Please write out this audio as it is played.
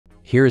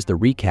here is the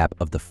recap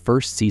of the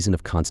first season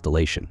of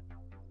Constellation.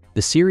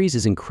 The series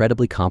is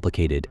incredibly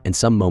complicated and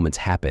some moments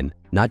happen,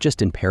 not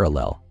just in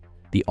parallel.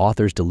 The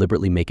authors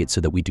deliberately make it so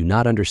that we do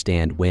not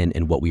understand when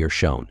and what we are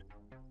shown.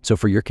 So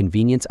for your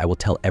convenience, I will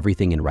tell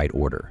everything in right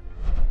order.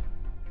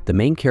 The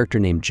main character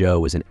named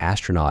Jo is an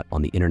astronaut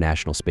on the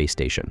International Space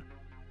Station.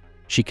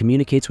 She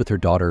communicates with her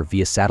daughter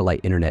via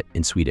satellite internet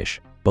in Swedish.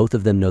 Both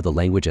of them know the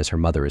language as her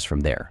mother is from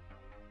there.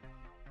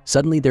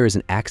 Suddenly there is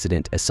an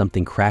accident as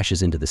something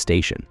crashes into the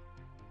station.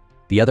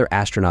 The other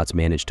astronauts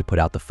manage to put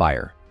out the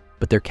fire,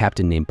 but their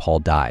captain named Paul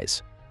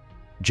dies.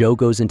 Jo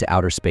goes into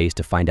outer space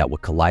to find out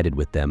what collided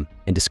with them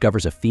and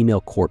discovers a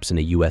female corpse in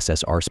a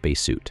USSR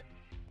spacesuit.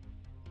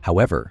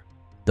 However,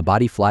 the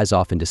body flies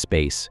off into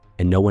space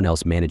and no one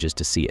else manages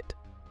to see it.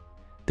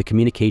 The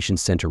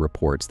communications center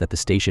reports that the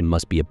station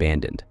must be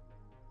abandoned.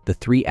 The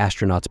 3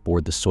 astronauts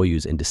board the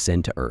Soyuz and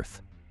descend to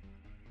Earth.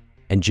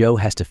 And Jo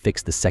has to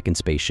fix the second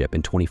spaceship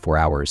in 24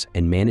 hours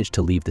and manage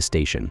to leave the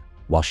station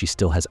while she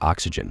still has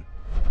oxygen.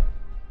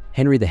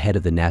 Henry, the head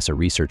of the NASA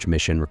research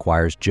mission,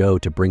 requires Jo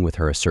to bring with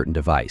her a certain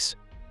device,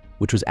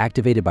 which was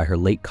activated by her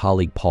late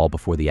colleague Paul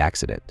before the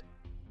accident.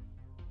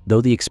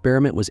 Though the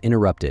experiment was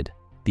interrupted,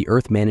 the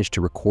Earth managed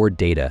to record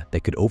data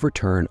that could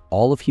overturn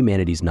all of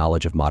humanity's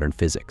knowledge of modern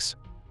physics.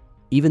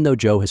 Even though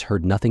Jo has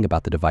heard nothing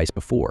about the device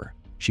before,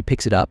 she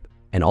picks it up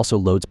and also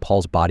loads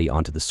Paul's body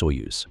onto the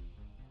Soyuz.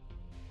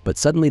 But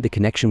suddenly the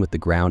connection with the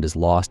ground is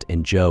lost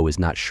and Jo is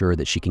not sure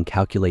that she can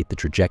calculate the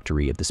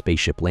trajectory of the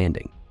spaceship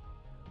landing.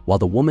 While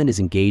the woman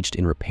is engaged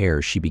in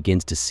repairs, she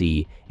begins to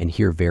see and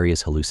hear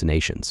various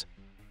hallucinations.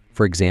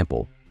 For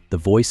example, the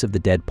voice of the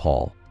dead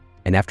Paul,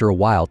 and after a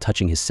while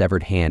touching his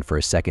severed hand for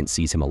a second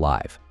sees him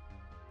alive.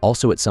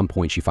 Also at some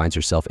point she finds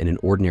herself in an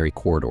ordinary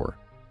corridor,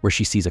 where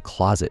she sees a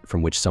closet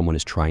from which someone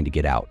is trying to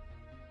get out.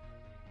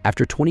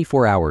 After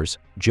 24 hours,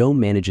 Jo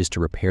manages to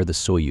repair the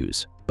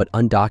Soyuz, but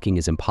undocking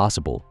is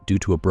impossible due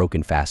to a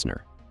broken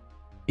fastener.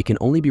 It can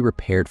only be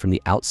repaired from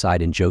the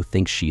outside and Jo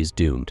thinks she is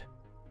doomed.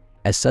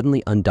 As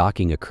suddenly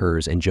undocking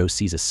occurs and Jo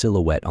sees a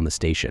silhouette on the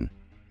station,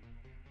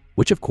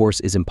 which of course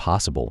is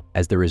impossible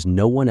as there is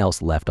no one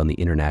else left on the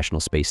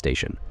International Space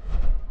Station.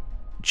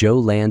 Jo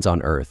lands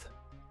on Earth,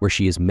 where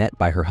she is met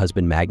by her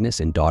husband Magnus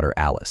and daughter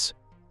Alice.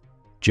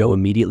 Jo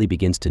immediately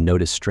begins to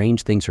notice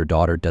strange things. Her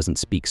daughter doesn't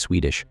speak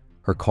Swedish,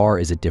 her car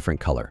is a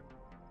different color,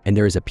 and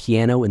there is a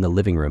piano in the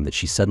living room that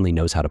she suddenly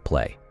knows how to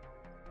play.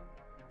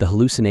 The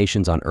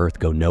hallucinations on Earth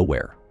go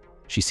nowhere.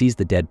 She sees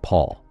the dead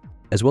Paul,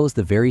 as well as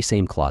the very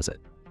same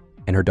closet,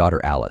 and her daughter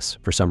Alice,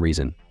 for some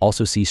reason,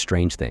 also sees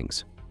strange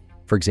things.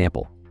 For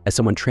example, as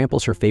someone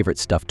tramples her favorite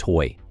stuffed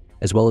toy,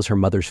 as well as her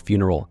mother's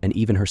funeral and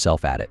even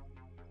herself at it.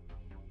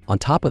 On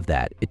top of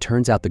that, it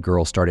turns out the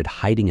girl started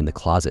hiding in the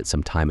closet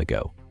some time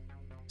ago.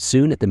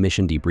 Soon at the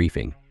mission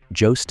debriefing,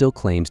 Jo still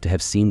claims to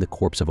have seen the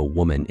corpse of a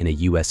woman in a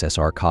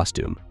USSR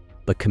costume,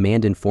 but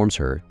command informs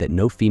her that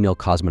no female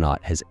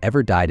cosmonaut has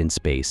ever died in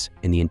space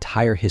in the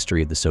entire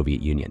history of the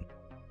Soviet Union.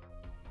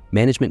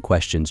 Management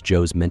questions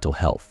Jo's mental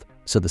health,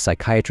 so the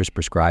psychiatrist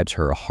prescribes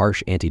her a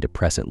harsh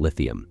antidepressant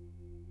lithium.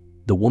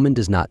 The woman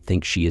does not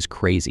think she is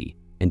crazy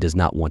and does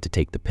not want to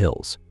take the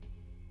pills,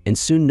 and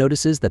soon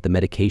notices that the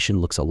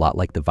medication looks a lot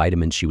like the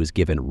vitamins she was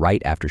given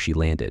right after she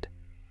landed.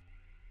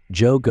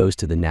 Jo goes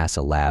to the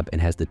NASA lab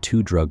and has the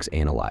 2 drugs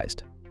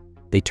analyzed.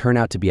 They turn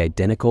out to be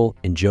identical,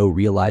 and Jo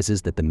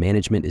realizes that the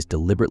management is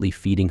deliberately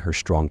feeding her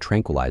strong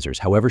tranquilizers.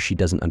 However, she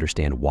doesn't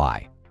understand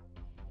why.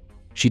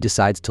 She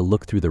decides to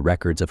look through the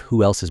records of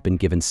who else has been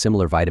given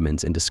similar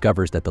vitamins and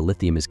discovers that the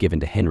lithium is given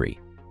to Henry,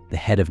 the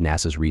head of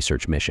NASA's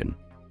research mission.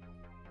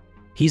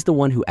 He's the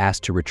one who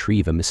asked to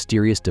retrieve a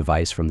mysterious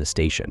device from the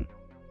station.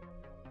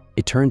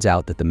 It turns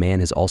out that the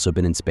man has also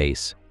been in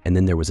space, and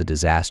then there was a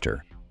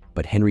disaster,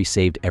 but Henry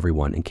saved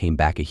everyone and came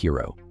back a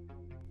hero.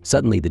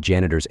 Suddenly, the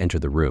janitors enter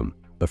the room,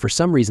 but for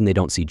some reason they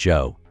don't see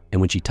Jo, and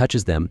when she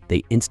touches them,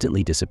 they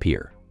instantly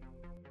disappear.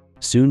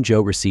 Soon Jo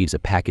receives a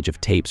package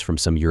of tapes from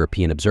some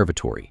European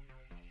observatory.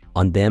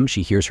 On them,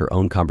 she hears her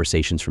own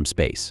conversations from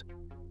space.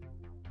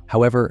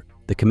 However,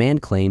 the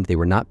command claimed they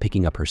were not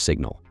picking up her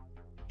signal.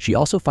 She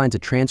also finds a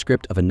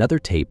transcript of another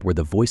tape where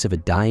the voice of a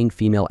dying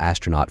female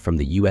astronaut from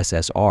the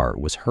USSR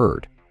was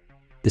heard.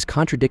 This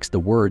contradicts the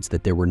words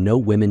that there were no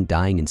women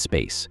dying in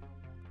space.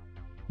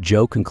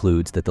 Jo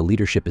concludes that the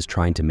leadership is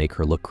trying to make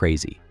her look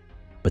crazy,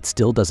 but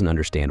still doesn't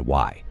understand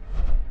why.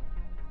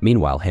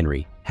 Meanwhile,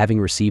 Henry, having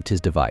received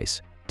his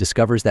device,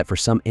 discovers that for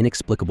some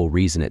inexplicable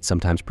reason it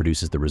sometimes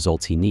produces the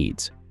results he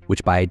needs,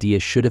 which by idea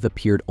should have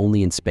appeared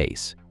only in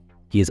space.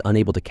 He is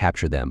unable to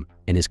capture them,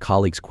 and his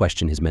colleagues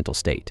question his mental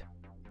state.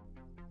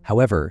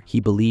 However, he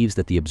believes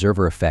that the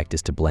observer effect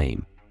is to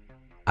blame.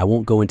 I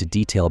won't go into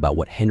detail about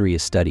what Henry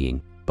is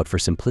studying, but for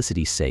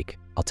simplicity's sake,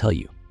 I'll tell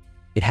you.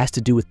 It has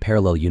to do with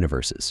parallel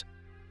universes.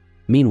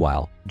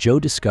 Meanwhile, Jo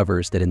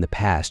discovers that in the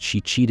past she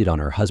cheated on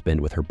her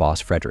husband with her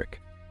boss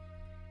Frederick.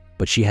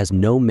 But she has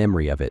no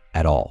memory of it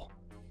at all.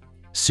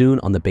 Soon,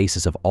 on the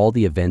basis of all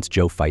the events,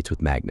 Jo fights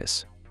with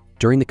Magnus.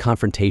 During the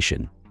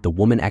confrontation, the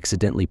woman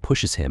accidentally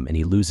pushes him and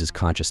he loses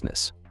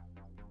consciousness.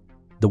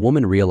 The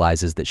woman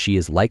realizes that she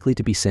is likely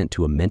to be sent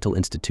to a mental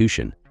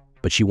institution,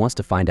 but she wants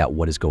to find out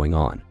what is going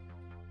on.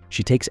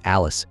 She takes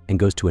Alice and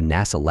goes to a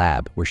NASA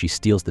lab where she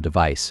steals the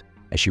device,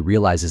 as she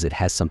realizes it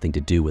has something to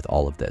do with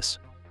all of this.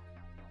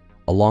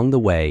 Along the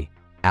way,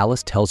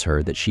 Alice tells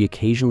her that she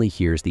occasionally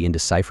hears the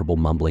indecipherable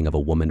mumbling of a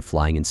woman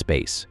flying in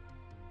space.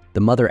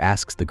 The mother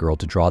asks the girl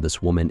to draw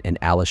this woman, and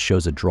Alice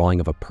shows a drawing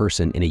of a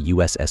person in a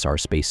USSR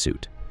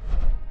spacesuit.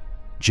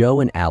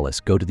 Joe and Alice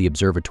go to the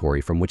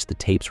observatory from which the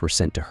tapes were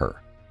sent to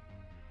her.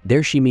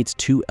 There she meets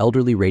two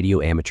elderly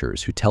radio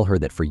amateurs who tell her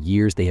that for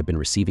years they have been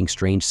receiving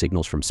strange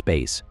signals from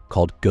space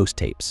called ghost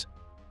tapes.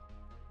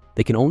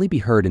 They can only be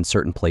heard in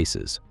certain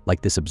places,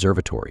 like this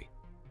observatory.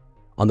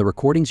 On the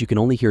recordings you can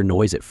only hear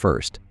noise at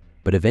first,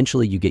 but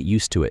eventually you get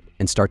used to it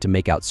and start to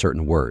make out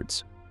certain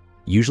words.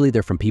 Usually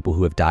they're from people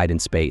who have died in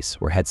space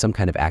or had some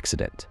kind of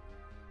accident.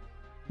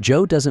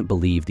 Joe doesn't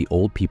believe the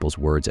old people's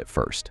words at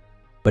first,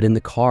 but in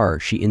the car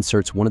she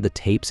inserts one of the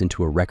tapes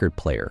into a record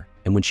player,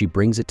 and when she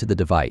brings it to the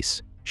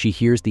device, she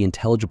hears the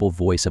intelligible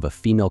voice of a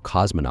female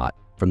cosmonaut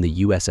from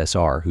the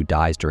USSR who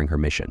dies during her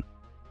mission.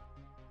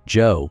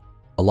 Joe,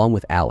 along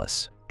with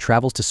Alice,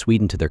 travels to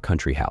Sweden to their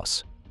country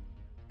house.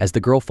 As the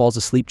girl falls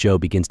asleep, Joe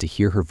begins to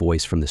hear her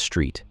voice from the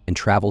street and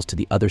travels to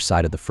the other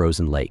side of the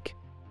frozen lake.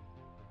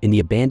 In the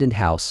abandoned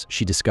house,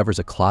 she discovers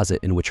a closet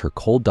in which her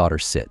cold daughter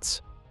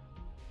sits.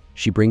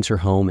 She brings her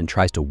home and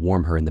tries to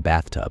warm her in the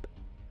bathtub.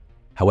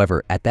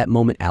 However, at that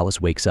moment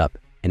Alice wakes up,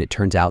 and it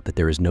turns out that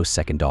there is no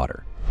second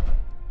daughter.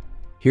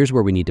 Here's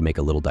where we need to make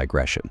a little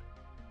digression.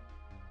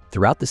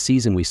 Throughout the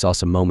season we saw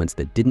some moments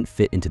that didn't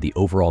fit into the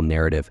overall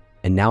narrative,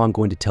 and now I'm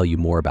going to tell you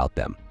more about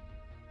them.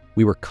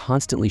 We were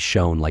constantly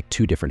shown like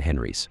two different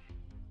Henrys.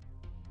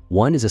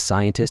 One is a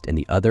scientist and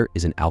the other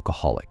is an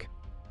alcoholic.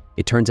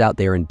 It turns out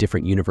they are in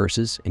different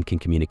universes and can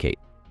communicate.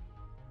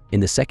 In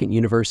the second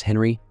universe,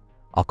 Henry,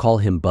 I'll call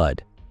him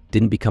Bud,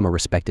 didn't become a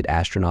respected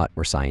astronaut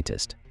or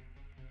scientist.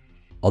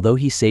 Although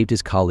he saved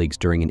his colleagues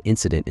during an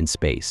incident in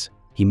space,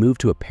 he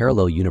moved to a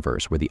parallel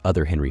universe where the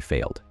other Henry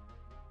failed.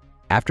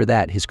 After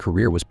that, his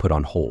career was put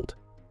on hold.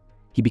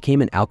 He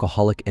became an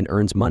alcoholic and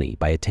earns money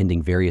by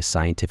attending various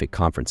scientific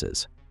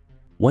conferences.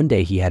 One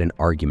day he had an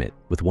argument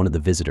with one of the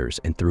visitors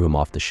and threw him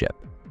off the ship.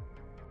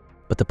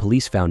 But the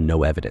police found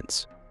no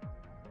evidence.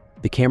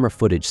 The camera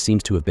footage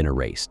seems to have been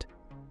erased.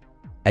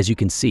 As you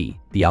can see,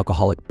 the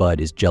alcoholic Bud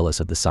is jealous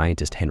of the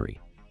scientist Henry,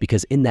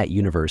 because in that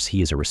universe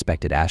he is a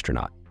respected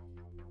astronaut.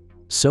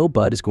 So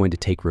Bud is going to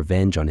take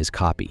revenge on his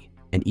copy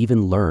and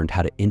even learned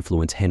how to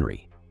influence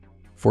Henry.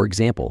 For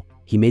example,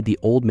 he made the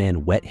old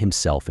man wet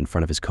himself in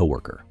front of his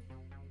coworker.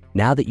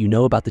 Now that you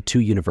know about the two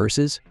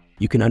universes,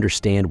 you can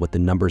understand what the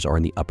numbers are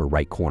in the upper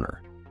right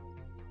corner.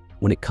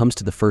 When it comes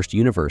to the first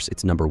universe,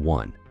 it's number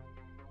 1.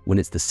 When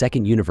it's the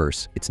second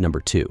universe, it's number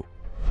 2.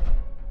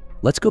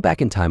 Let's go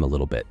back in time a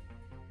little bit.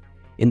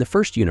 In the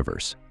first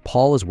universe,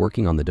 Paul is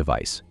working on the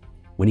device.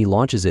 When he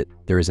launches it,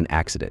 there is an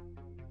accident.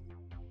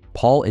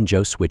 Paul and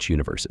Joe switch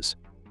universes.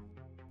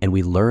 And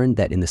we learned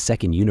that in the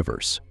second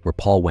universe, where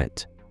Paul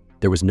went,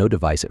 there was no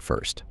device at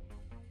first.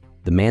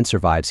 The man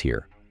survives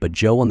here, but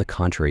Joe on the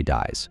contrary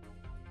dies.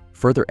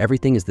 Further,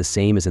 everything is the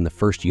same as in the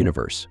first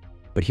universe,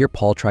 but here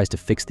Paul tries to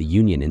fix the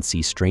union and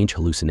sees strange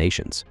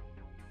hallucinations.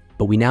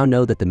 But we now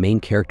know that the main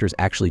characters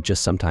actually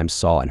just sometimes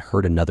saw and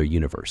heard another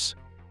universe.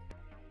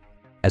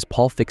 As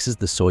Paul fixes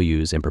the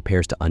Soyuz and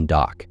prepares to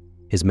undock,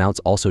 his mounts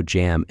also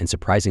jam, and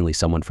surprisingly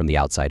someone from the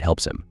outside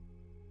helps him.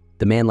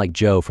 The man like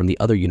Joe from the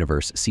other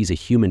universe sees a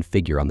human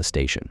figure on the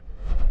station.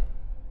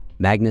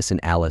 Magnus and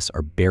Alice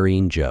are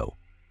burying Joe.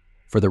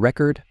 For the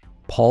record,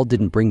 Paul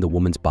didn't bring the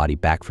woman's body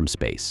back from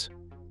space,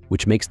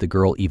 which makes the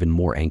girl even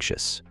more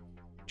anxious.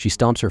 She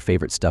stomps her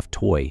favorite stuffed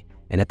toy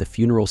and at the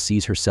funeral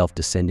sees herself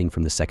descending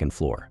from the second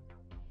floor.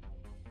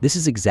 This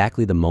is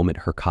exactly the moment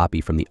her copy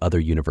from the other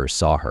universe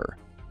saw her.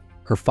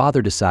 Her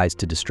father decides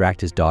to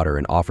distract his daughter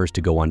and offers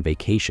to go on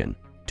vacation,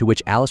 to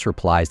which Alice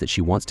replies that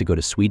she wants to go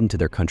to Sweden to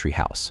their country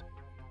house.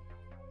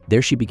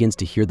 There she begins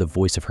to hear the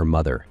voice of her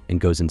mother and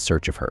goes in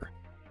search of her.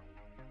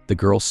 The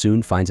girl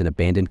soon finds an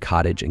abandoned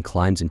cottage and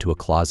climbs into a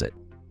closet,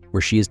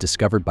 where she is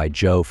discovered by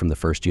Joe from the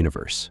first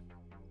universe.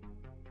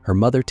 Her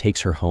mother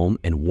takes her home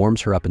and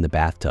warms her up in the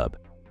bathtub,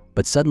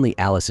 but suddenly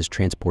Alice is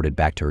transported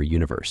back to her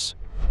universe.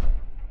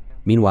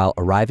 Meanwhile,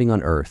 arriving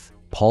on Earth,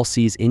 Paul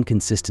sees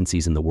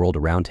inconsistencies in the world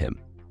around him,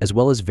 as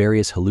well as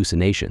various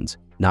hallucinations,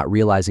 not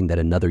realizing that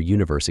another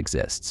universe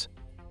exists.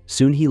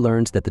 Soon he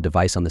learns that the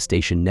device on the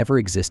station never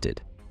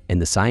existed,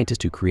 and the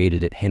scientist who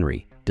created it,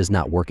 Henry, does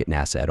not work at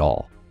NASA at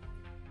all.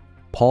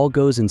 Paul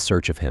goes in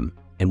search of him,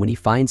 and when he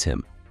finds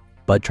him,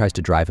 Bud tries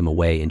to drive him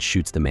away and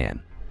shoots the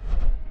man.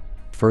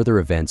 Further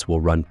events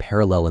will run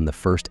parallel in the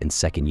first and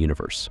second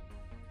universe.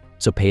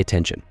 So pay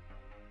attention.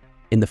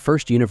 In the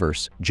first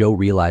universe, Joe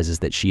realizes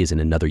that she is in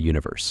another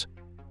universe.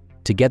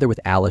 Together with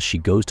Alice, she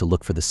goes to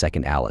look for the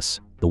second Alice,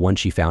 the one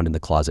she found in the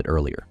closet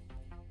earlier.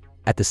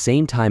 At the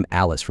same time,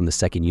 Alice from the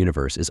second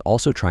universe is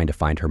also trying to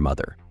find her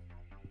mother.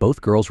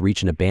 Both girls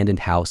reach an abandoned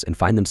house and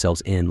find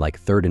themselves in like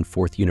third and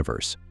fourth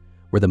universe,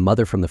 where the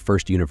mother from the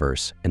first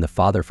universe and the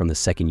father from the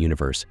second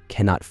universe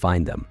cannot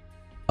find them.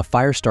 A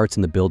fire starts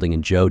in the building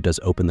and Jo does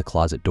open the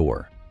closet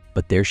door,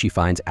 but there she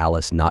finds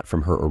Alice not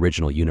from her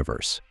original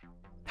universe.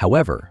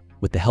 However,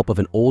 with the help of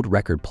an old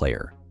record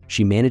player,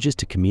 she manages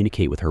to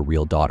communicate with her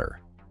real daughter.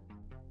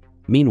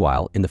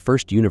 Meanwhile, in the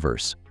first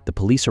universe, the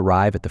police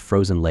arrive at the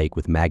frozen lake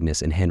with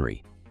Magnus and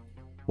Henry.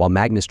 While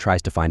Magnus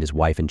tries to find his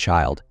wife and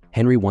child,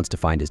 Henry wants to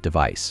find his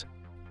device.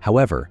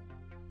 However,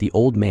 the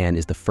old man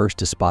is the first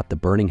to spot the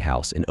burning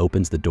house and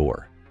opens the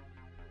door.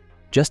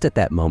 Just at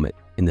that moment,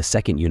 in the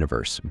second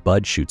universe,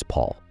 Bud shoots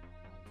Paul.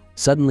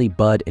 Suddenly,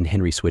 Bud and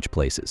Henry switch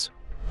places.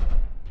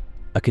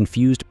 A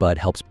confused Bud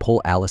helps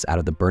pull Alice out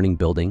of the burning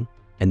building,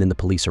 and then the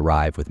police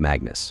arrive with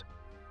Magnus.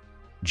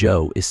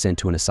 Jo is sent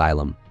to an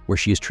asylum where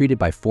she is treated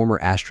by former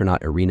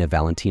astronaut Irina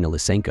Valentina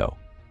Lysenko.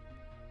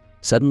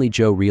 Suddenly,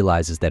 Jo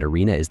realizes that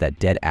Irina is that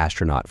dead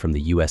astronaut from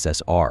the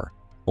USSR,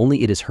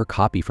 only it is her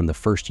copy from the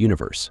first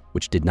universe,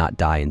 which did not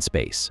die in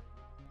space.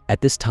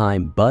 At this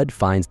time, Bud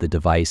finds the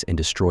device and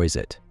destroys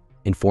it,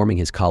 informing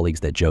his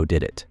colleagues that Jo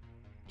did it.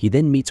 He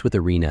then meets with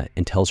Irina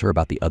and tells her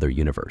about the other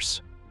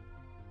universe.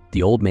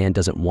 The old man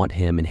doesn't want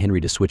him and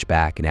Henry to switch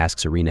back and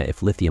asks Irina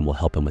if lithium will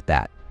help him with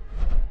that.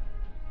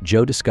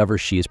 Jo discovers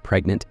she is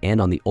pregnant,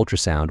 and on the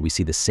ultrasound we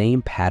see the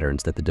same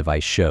patterns that the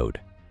device showed.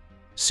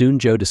 Soon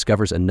Jo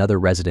discovers another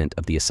resident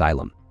of the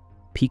asylum,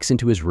 peeks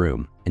into his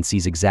room, and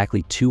sees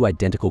exactly two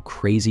identical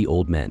crazy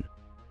old men.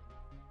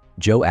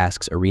 Jo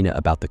asks Irina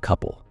about the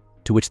couple,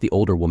 to which the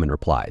older woman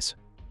replies,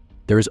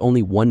 "There is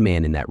only one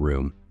man in that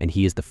room, and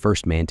he is the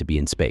first man to be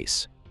in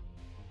space."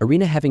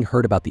 Irina, having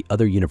heard about the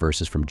other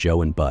universes from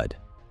Jo and Bud,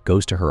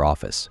 goes to her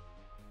office.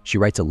 She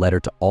writes a letter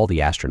to all the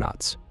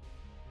astronauts.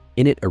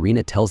 In it,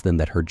 Irina tells them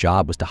that her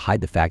job was to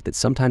hide the fact that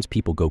sometimes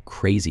people go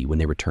crazy when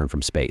they return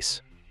from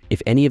space.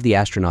 If any of the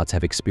astronauts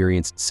have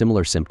experienced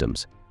similar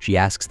symptoms, she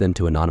asks them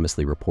to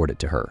anonymously report it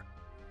to her.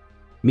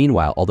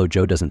 Meanwhile, although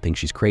Jo doesn't think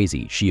she's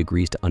crazy, she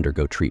agrees to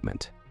undergo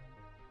treatment.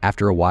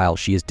 After a while,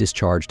 she is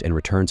discharged and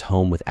returns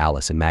home with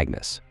Alice and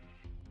Magnus.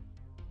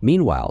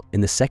 Meanwhile,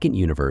 in the second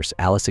universe,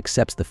 Alice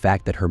accepts the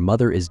fact that her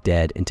mother is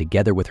dead, and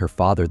together with her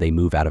father they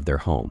move out of their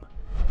home.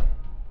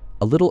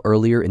 A little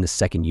earlier in the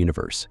second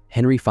universe,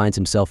 Henry finds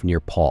himself near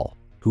Paul,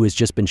 who has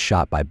just been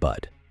shot by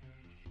Bud.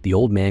 The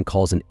old man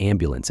calls an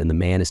ambulance and the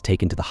man is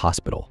taken to the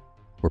hospital,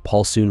 where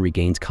Paul soon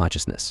regains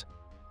consciousness.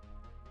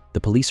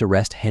 The police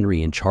arrest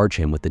Henry and charge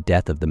him with the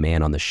death of the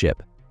man on the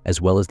ship,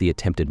 as well as the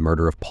attempted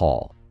murder of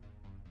Paul.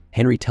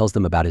 Henry tells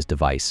them about his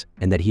device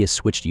and that he has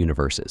switched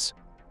universes.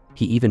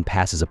 He even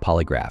passes a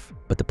polygraph,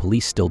 but the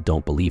police still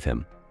don't believe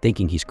him,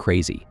 thinking he's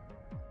crazy.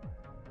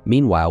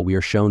 Meanwhile, we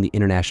are shown the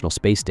International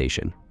Space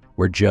Station,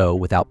 where Jo,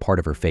 without part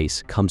of her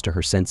face, comes to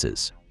her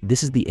senses.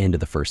 This is the end of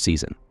the first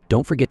season.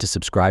 Don't forget to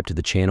subscribe to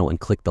the channel and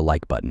click the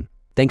like button.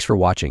 Thanks for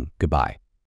watching. Goodbye.